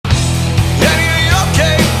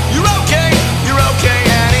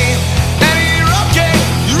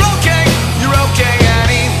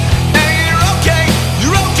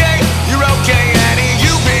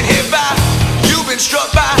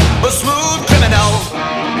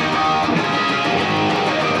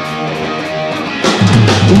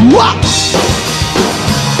Whoa!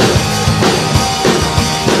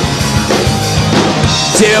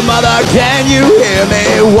 Dear mother, can you hear me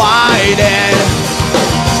whining?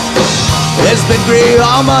 It's been 3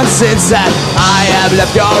 whole months since that I have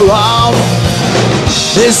left your home.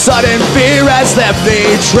 This sudden fear has left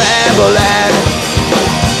me trembling,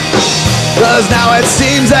 'cause now it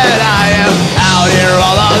seems that I am out here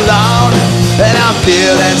all alone, and I'm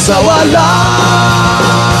feeling so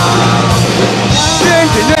alone.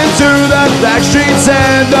 Thinking into the back streets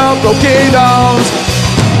and the broken homes.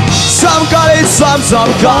 Some call it slums,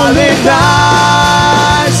 some call it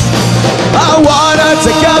nice. I wanna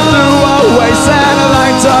take you through a wasteland I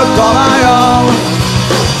like to call my own.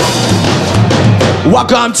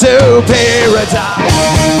 Welcome to paradise.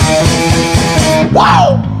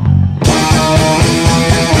 Whoa!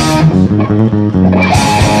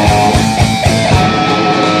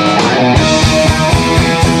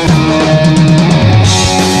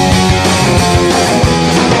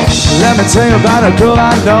 Let me tell you about a girl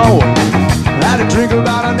I know. I had a drink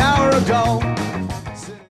about an hour.